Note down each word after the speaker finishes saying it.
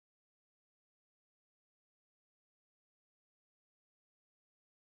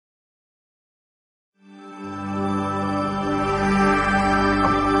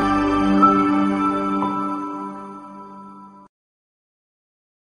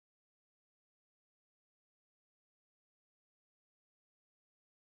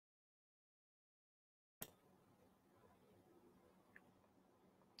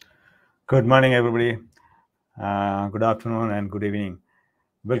Good morning, everybody. Good afternoon and good evening.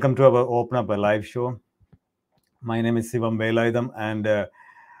 Welcome to our Open Up a Live show. My name is Sivam Velaidam, and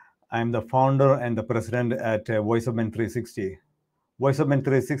I'm the founder and the president at Voice of Men 360. Voice of Men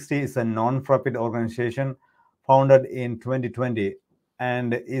 360 is a non-profit organization founded in 2020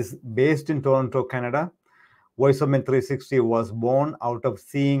 and is based in Toronto, Canada. Voice of Men 360 was born out of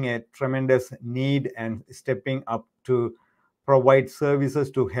seeing a tremendous need and stepping up to provide services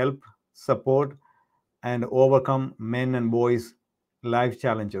to help, support, and overcome men and boys' life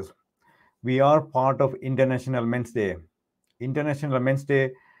challenges. We are part of International Men's Day. International Men's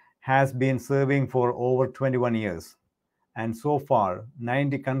Day has been serving for over 21 years, and so far,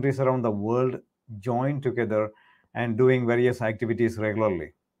 90 countries around the world joined together and doing various activities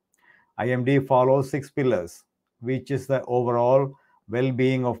regularly. IMD follows six pillars, which is the overall well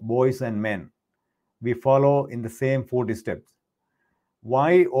being of boys and men. We follow in the same 40 steps.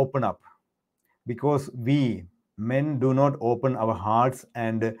 Why open up? Because we men do not open our hearts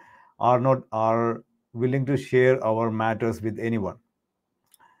and are willing to share our matters with anyone.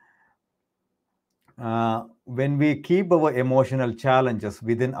 When we keep our emotional challenges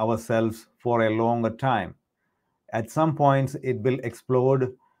within ourselves for a longer time, at some points it will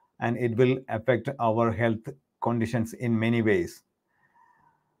explode and it will affect our health conditions in many ways.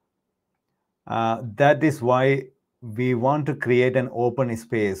 That is why we want to create an open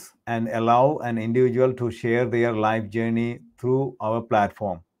space and allow an individual to share their life journey through our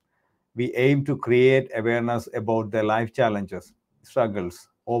platform. We aim to create awareness about the life challenges, struggles,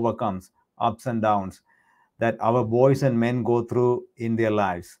 overcomes, ups and downs that our boys and men go through in their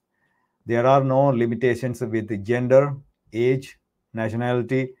lives. There are no limitations with gender, age,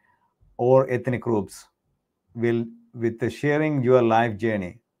 nationality, or ethnic groups. With sharing your life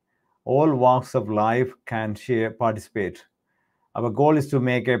journey, all walks of life can participate. Our goal is to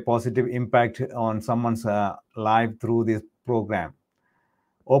make a positive impact on someone's life through this program.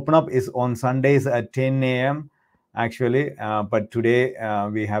 Open Up is on Sundays at 10 a.m. actually, but today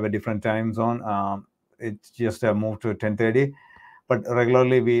we have a different time zone. It's just moved to 10:30, but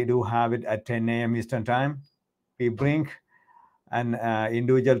regularly we do have it at 10 a.m. Eastern Time. We bring an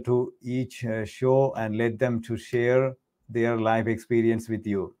individual to each show and let them to share their life experience with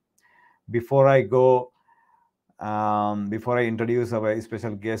you. Before I go, before I introduce our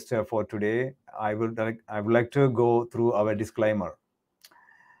special guest for today, I would like to go through our disclaimer.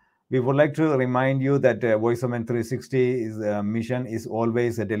 We would like to remind you that Voice of Men 360's mission is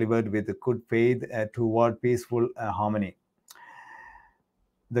always delivered with good faith toward peaceful harmony.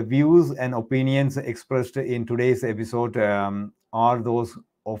 The views and opinions expressed in today's episode are those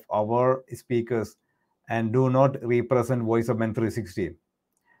of our speakers and do not represent Voice of Men 360.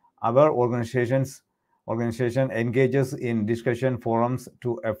 Our organization engages in discussion forums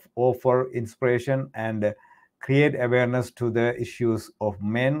to offer inspiration and create awareness to the issues of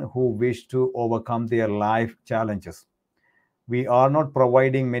men who wish to overcome their life challenges. We are not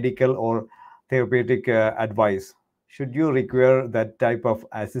providing medical or therapeutic advice. Should you require that type of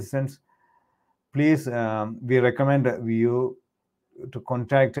assistance, please, we recommend you to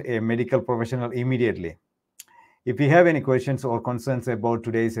contact a medical professional immediately. If you have any questions or concerns about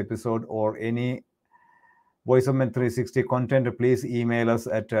today's episode or any Voice of Men 360 content, please email us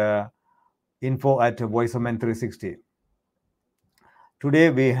at info@voiceofmen360. Today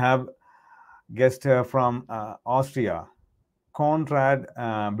we have guest from Austria, Konrad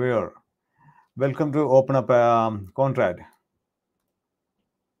Bauer. Welcome to Open Up, Konrad.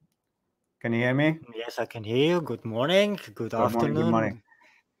 Can you hear me? Yes, I can hear you. Good morning. Good afternoon. Good morning.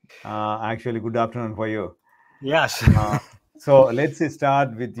 Actually, good afternoon for you. Yes. So let's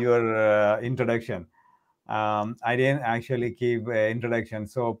start with your introduction. I didn't actually give an introduction,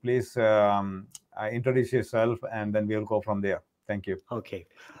 so please introduce yourself and then we'll go from there. Thank you. Okay.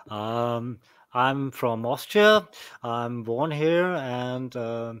 I'm from Austria. I'm born here and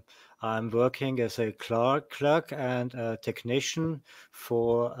I'm working as a clerk and a technician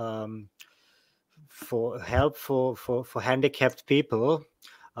for help for handicapped people.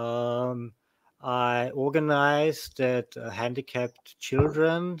 I organize that handicapped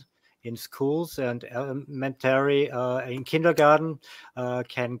children in schools and elementary in kindergarten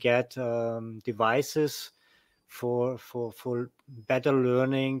can get devices for better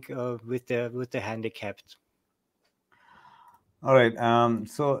learning with the handicapped. All right.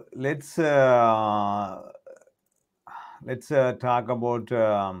 So let's talk about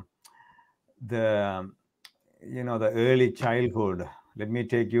the the early childhood. Let me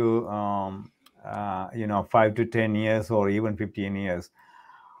take you 5 to 10 years or even 15 years.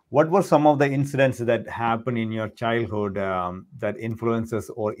 What were some of the incidents that happened in your childhood that influences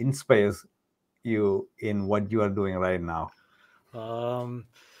or inspires you in what you are doing right now? Um,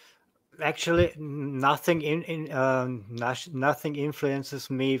 Actually, nothing influences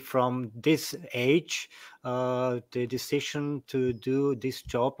me from this age. The decision to do this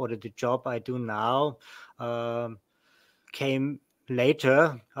job, or the job I do now, um, came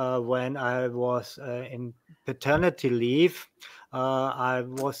later, when I was in paternity leave. I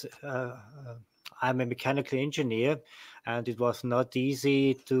was I'm a mechanical engineer, and it was not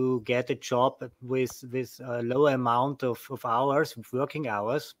easy to get a job with a low amount of hours, working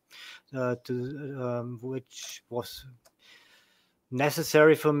hours, which was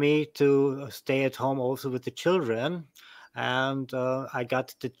necessary for me to stay at home also with the children. And I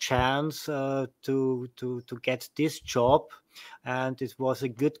got the chance to get this job, and it was a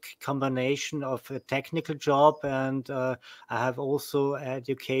good combination of a technical job, and I have also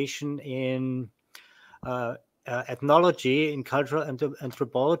education in uh, ethnology, in cultural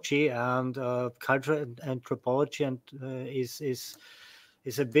anthropology, and cultural anthropology, and is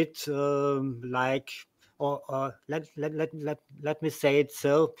a bit like, or let me say it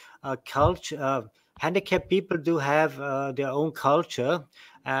so, culture. Handicapped people do have their own culture,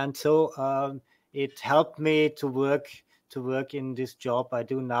 and so it helped me to work in this job I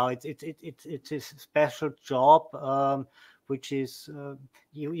do now. It's a special job, which is,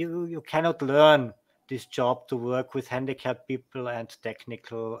 you cannot learn this job to work with handicapped people and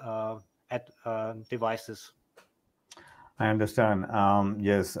technical devices. I understand.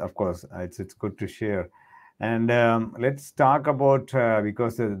 Yes, of course, it's good to share. And let's talk about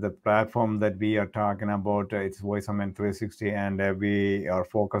because the platform that we are talking about, it's Voice Amen 360, and we are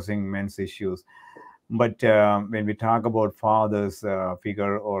focusing men's issues. But when we talk about father's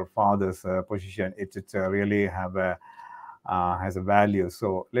figure or father's position, it's really have a has a value.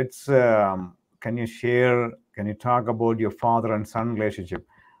 So let's can you share? Can you talk about your father and son relationship?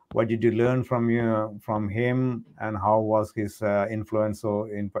 What did you learn from him, and how was his influence so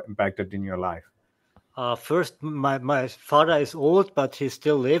impacted in your life? First, my father is old, but he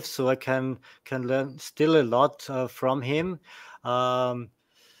still lives, so I can learn still a lot from him. Um,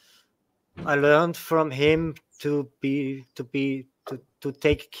 I learned from him to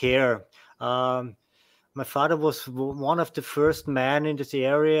take care. Um, my father was one of the first men in this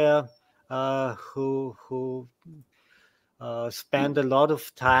area who spent a lot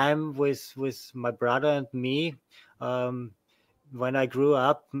of time with my brother and me. Um, when I grew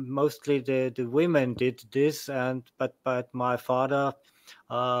up, mostly the women did this, and but my father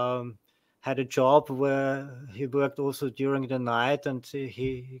um, had a job where he worked also during the night, and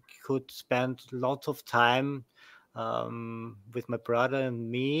he could spend lots of time with my brother and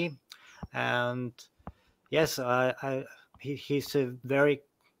me. And yes, he's a very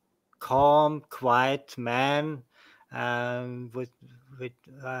calm, quiet man, and with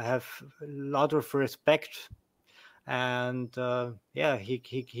I have a lot of respect. And yeah, he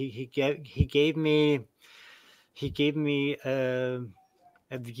gave me a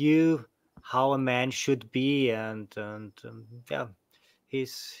view how a man should be, and yeah,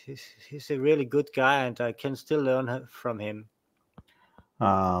 he's a really good guy, and I can still learn from him.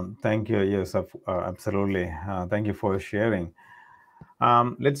 Thank you. Yes, absolutely. Thank you for sharing.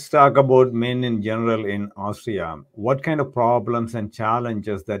 Let's talk about men in general in Austria. What kind of problems and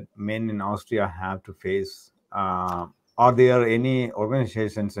challenges that men in Austria have to face? Are there any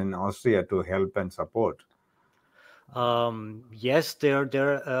organizations in Austria to help and support? Yes,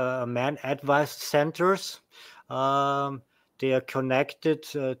 they're man advice centers. Um, they are connected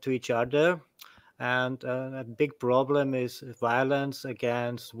to each other, and a big problem is violence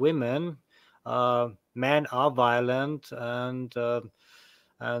against women. Men are violent, and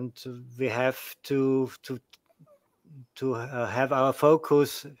we have to have our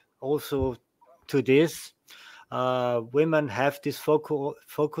focus also to this. Women have this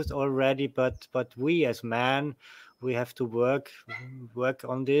focus already, but we as men, we have to work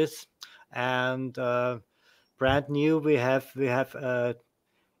on this. And brand new, we have a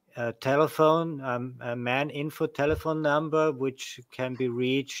telephone, a man info telephone number, which can be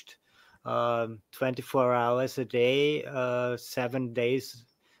reached 24 hours a day, 7 days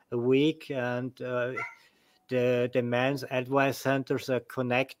a week. And the men's advice centers are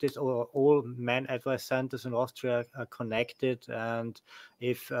connected, or all men advice centers in Austria are connected. And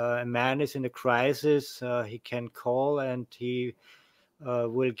if a man is in a crisis, he can call, and he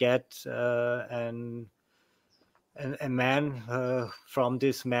will get a man from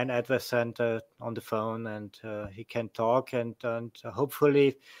this man advice center on the phone, and he can talk, and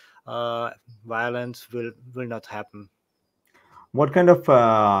hopefully violence will not happen. What kind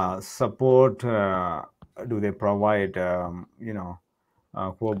of support do they provide?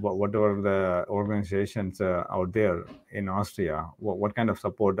 For whatever the organizations out there in Austria, what kind of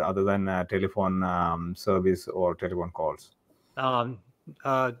support other than telephone service or telephone calls? Um,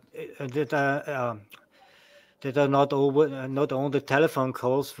 uh, that that are not over, not only telephone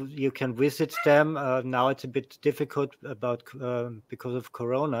calls. You can visit them. Now it's a bit difficult about because of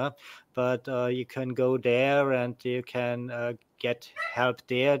Corona, but you can go there and you can get help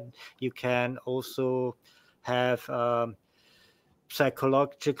there. You can also have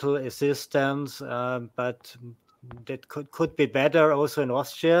psychological assistance, but that could be better also in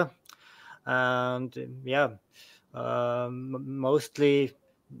Austria. And yeah, mostly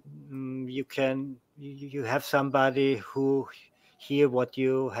you can you have somebody who hear what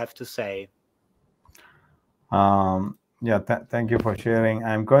you have to say. Yeah, thank you for sharing.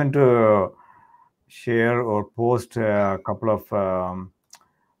 I'm going to share or post a couple of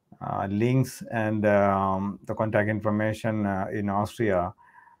links and the contact information in Austria.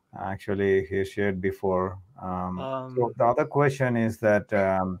 Actually, he shared before. So um, the other question is that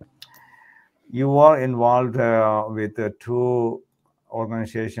you are involved with two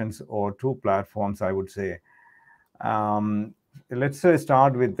organizations or two platforms, I would say. Um, let's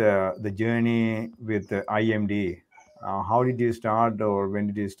start with the journey with the IMD. How did you start, or when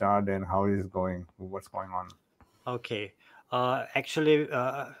did you start, and how is it going? What's going on? okay, actually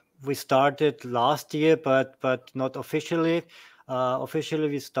we started last year, but not officially. Officially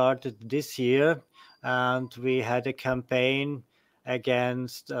we started this year, and we had a campaign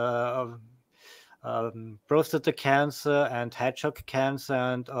against prostate cancer and hedgehog cancer,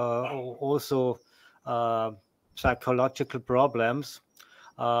 and also uh, psychological problems.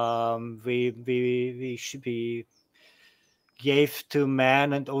 We should be gave to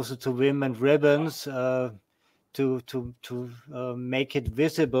men and also to women ribbons to make it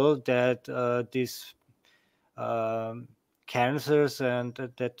visible that these um, cancers and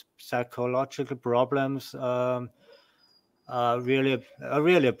that psychological problems are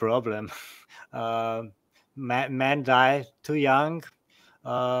really a problem. uh, men die too young.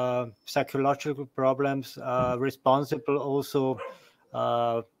 Psychological problems responsible also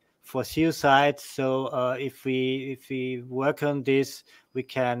uh, for suicide. So if we work on this, we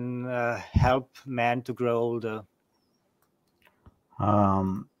can help men to grow older.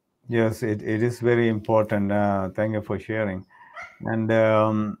 Um, yes, it is very important. Thank you for sharing. And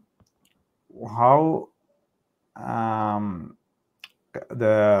how um,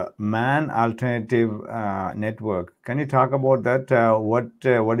 the man alternative network. Can you talk about that?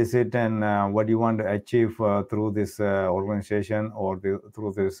 What is it, and what do you want to achieve through this organization or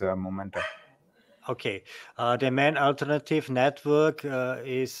through this momentum? Okay, the main alternative network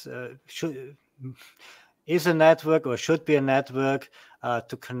is a network or should be a network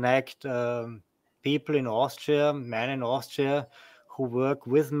to connect people in Austria, men in Austria, who work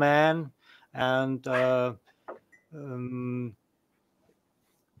with men, and um,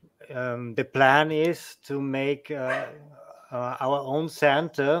 the plan is to make our own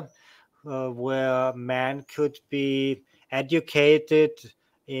center where man could be educated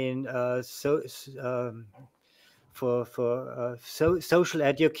in social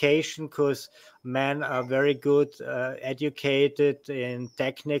education, because men are very good educated in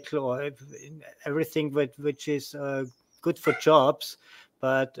technical or in everything which is good for jobs,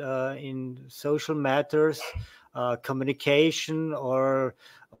 but in social matters, communication or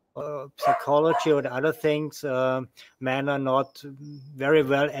psychology or the other things, men are not very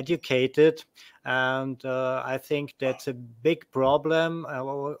well educated, and I think that's a big problem,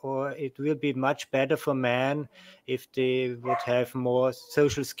 or it will be much better for men if they would have more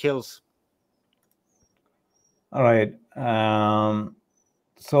social skills. All right.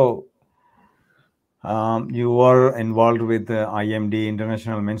 So you were involved with the IMD,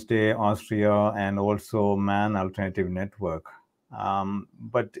 International Men's Day Austria, and also Man Alternative Network.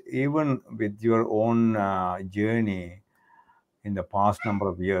 But even with your own journey in the past number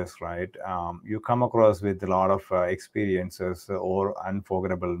of years, right? You come across with a lot of experiences or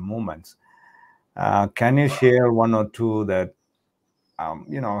unforgettable moments. Can you share one or two that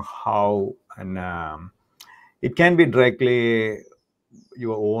how and it can be directly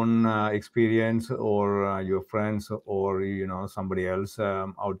your own experience or your friends or somebody else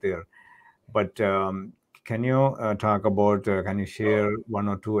out there, but can you talk about can you share one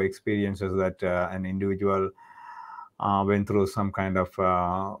or two experiences that an individual went through some kind of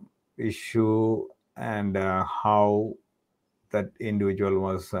issue, and how that individual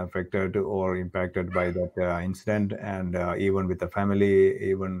was affected or impacted by that incident, and even with the family,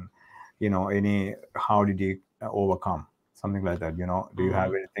 even any how did he overcome? something like that. Do you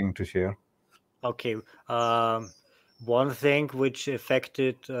have anything to share? Okay. One thing which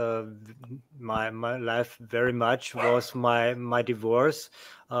affected my life very much was my divorce.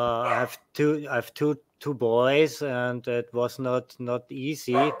 I have two boys, and it was not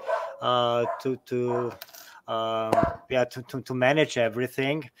easy to yeah, to manage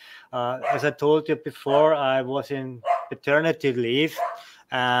everything. As I told you before, I was in paternity leave,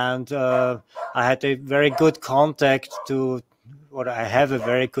 and I had a very good contact to, or I have a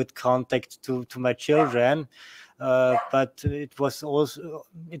very good contact to my children. But it was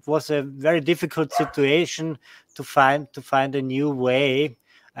a very difficult situation to find a new way.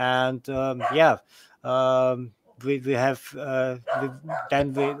 And yeah, we have we,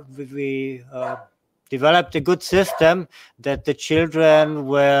 then we developed a good system that the children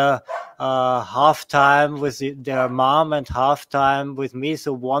were half time with their mom and half time with me.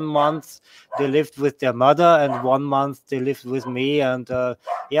 So 1 month they lived with their mother, and 1 month they lived with me. And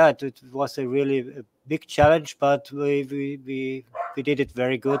yeah, it was a really big challenge, but we did it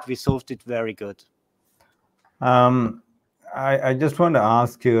very good. We solved it very good. Um, I just want to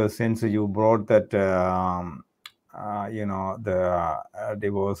ask you, since you brought that, the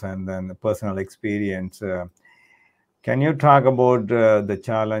divorce and then the personal experience. Can you talk about the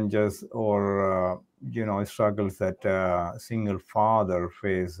challenges or struggles that single father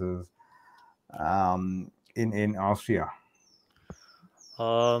faces in Austria?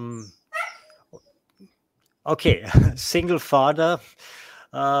 Um, okay, single father.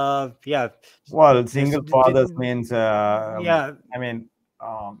 Yeah, Well, this, single fathers means, yeah, I mean,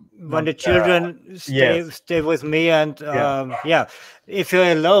 when not, the children stay yes, stay with me. And yeah. yeah, if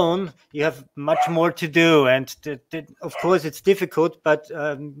you're alone, you have much more to do, and of course it's difficult, but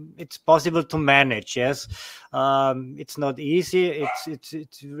it's possible to manage. Yes. It's not easy.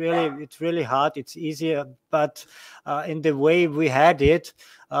 It's really hard. It's easier, but in the way we had it,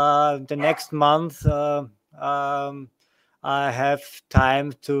 the next month um, I have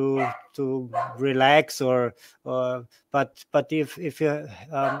time to relax, or but if you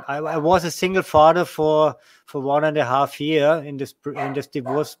I was a single father for 1.5 year in this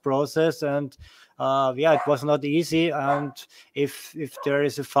divorce process. And yeah, it was not easy. And if there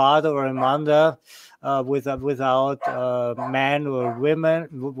is a father or a mother without man or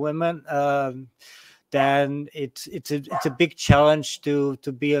women, then it's a big challenge to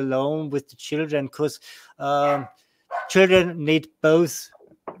be alone with the children, because children need both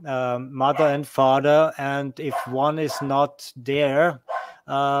mother and father. And if one is not there,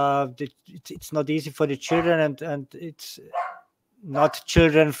 it's not easy for the children, and it's not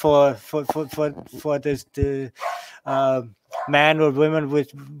children for this the uh, man or woman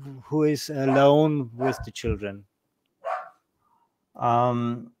who is alone with the children.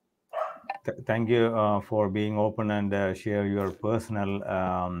 Um, Thank you for being open and share your personal,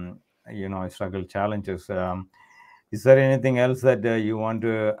 struggle challenges. Is there anything else that you want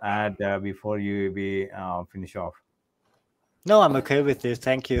to add before we finish off? No, I'm okay with this.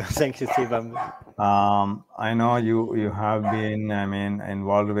 Thank you. Thank you, Steve. I know you have been, I mean,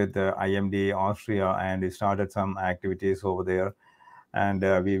 involved with IMD Austria, and you started some activities over there. And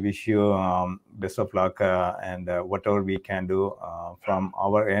we wish you best of luck, and whatever we can do from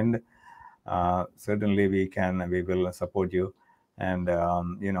our end, certainly we will support you. And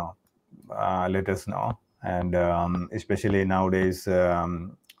let us know. And especially nowadays,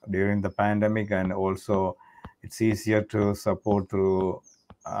 during the pandemic, and also it's easier to support through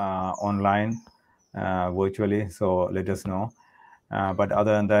online, virtually. So let us know. But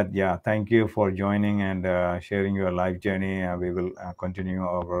other than that, yeah, thank you for joining and sharing your life journey. We will continue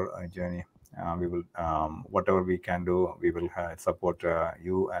our journey. We will, whatever we can do, we will support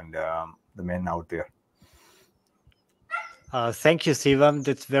you and the men out there. Thank you, Sivam.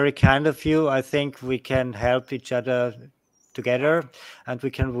 That's very kind of you. I think we can help each other together, and we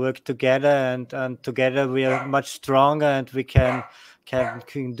can work together, and together we are much stronger, and we can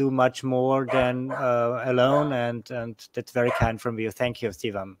do much more than alone. And that's very kind from you. Thank you,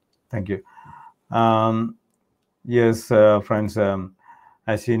 Sivam. Thank you. Yes, friends,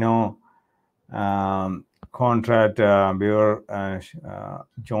 as you know, Konrad Bauer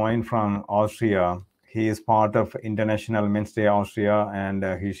joined from Austria. He is part of International Men's Day Austria, and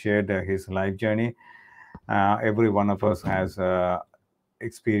he shared his life journey. Every one of us has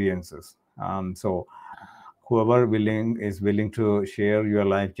experiences. So whoever is willing to share your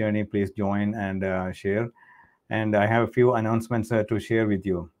life journey, please join and share. And I have a few announcements to share with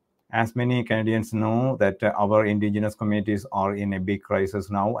you. As many Canadians know that our Indigenous communities are in a big crisis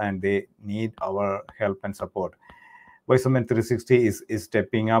now, and they need our help and support. Voice of Men 360 is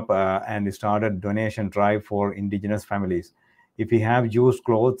stepping up and started donation drive for indigenous families. If you have used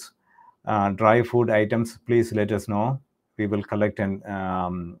clothes, dry food items, please let us know. We will collect and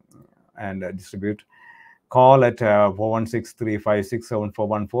distribute. Call at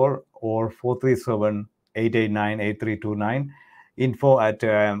 416-356-7414 or 437-889-8329. Info at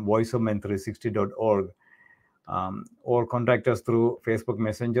voiceofmen360.org. Or contact us through Facebook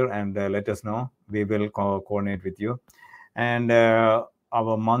Messenger and let us know. We will coordinate with you. And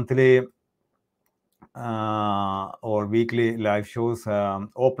our monthly or weekly live shows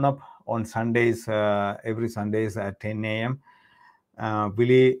open up on Sundays, every Sundays at 10 a.m.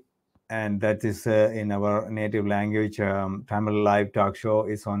 Willie, and that is in our native language. Tamil live talk show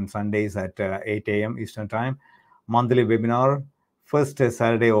is on Sundays at 8 a.m. Eastern Time. Monthly webinar, first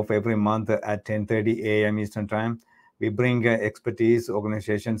Saturday of every month at 10:30 a.m. Eastern Time. We bring expertise,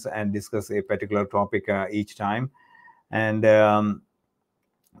 organizations, and discuss a particular topic each time. And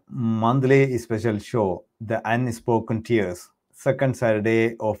monthly special show, The Unspoken Tears, second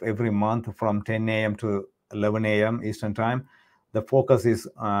Saturday of every month from 10 a.m. to 11 a.m. Eastern Time. The focus is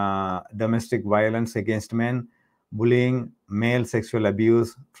domestic violence against men, bullying, male sexual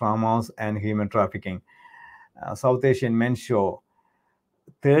abuse, traumas, and human trafficking. South Asian Men's Show,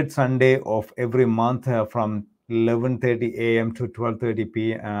 third Sunday of every month from 11:30 a.m. to 12:30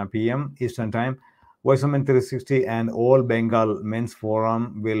 p.m. Eastern Time. Voice of Men 360 and All Bengal Men's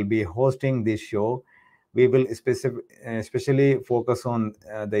Forum will be hosting this show. We will especially focus on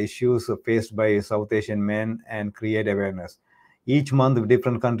the issues faced by South Asian men and create awareness. Each month,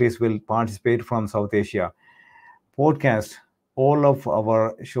 different countries will participate from South Asia. Podcast. All of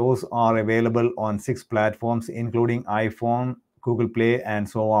our shows are available on 6 platforms, including iPhone, Google Play, and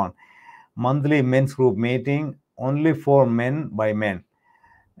so on. Monthly men's group meeting only for men by men.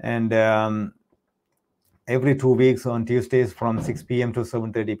 And every 2 weeks on Tuesdays from 6 p.m. to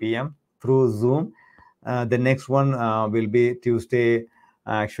 7:30 p.m. through Zoom. The next one will be Tuesday.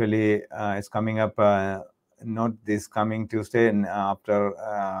 Actually, it's coming up, not this coming Tuesday, and after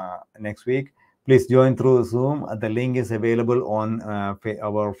next week. Please join through Zoom. The link is available on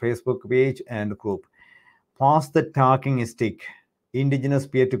our Facebook page and group. Pass the Talking Stick, Indigenous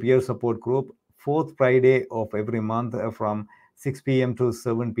peer-to-peer support group, fourth Friday of every month from 6 p.m. to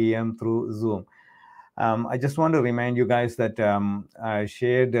 7 p.m. through Zoom. I just want to remind you guys that I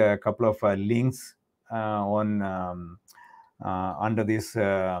shared a couple of links on under this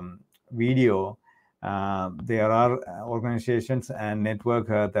video. There are organizations and network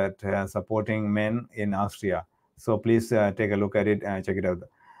that supporting men in Austria. So please take a look at it and check it out.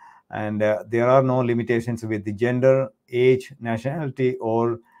 And there are no limitations with the gender, age, nationality,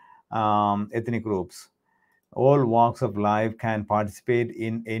 or ethnic groups. All walks of life can participate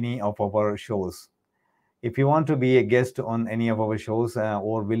in any of our shows. If you want to be a guest on any of our shows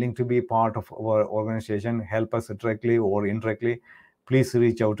or willing to be part of our organization, help us directly or indirectly, please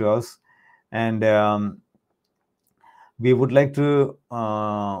reach out to us. And we would like to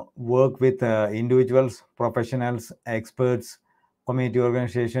work with individuals, professionals, experts, community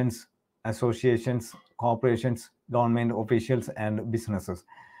organizations, associations, corporations, government officials, and businesses.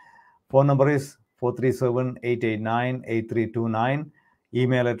 Phone number is 437-889-8329.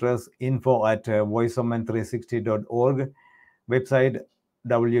 Email address info@voiceofmen360.org. Website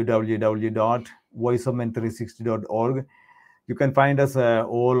www.voiceofmen360.org. You can find us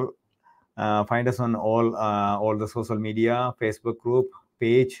find us on all the social media, Facebook group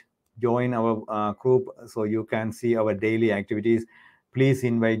page. Join our group so you can see our daily activities. Please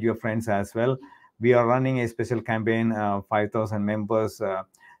invite your friends as well. We are running a special campaign, 5,000 members.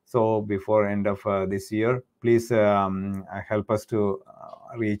 So before end of this year, please help us to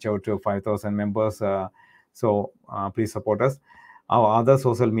reach out to 5,000 members. So please support us. Our other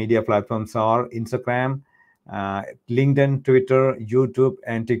social media platforms are Instagram, LinkedIn, Twitter, YouTube,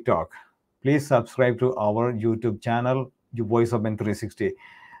 and TikTok. Please subscribe to our YouTube channel, Voice of Men 360.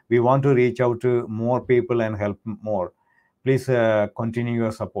 We want to reach out to more people and help more. Please continue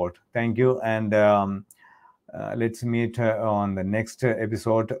your support. Thank you. And let's meet on the next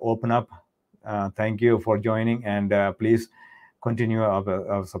episode, Open Up. Thank you for joining, and please continue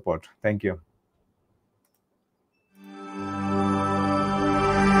our support. Thank you.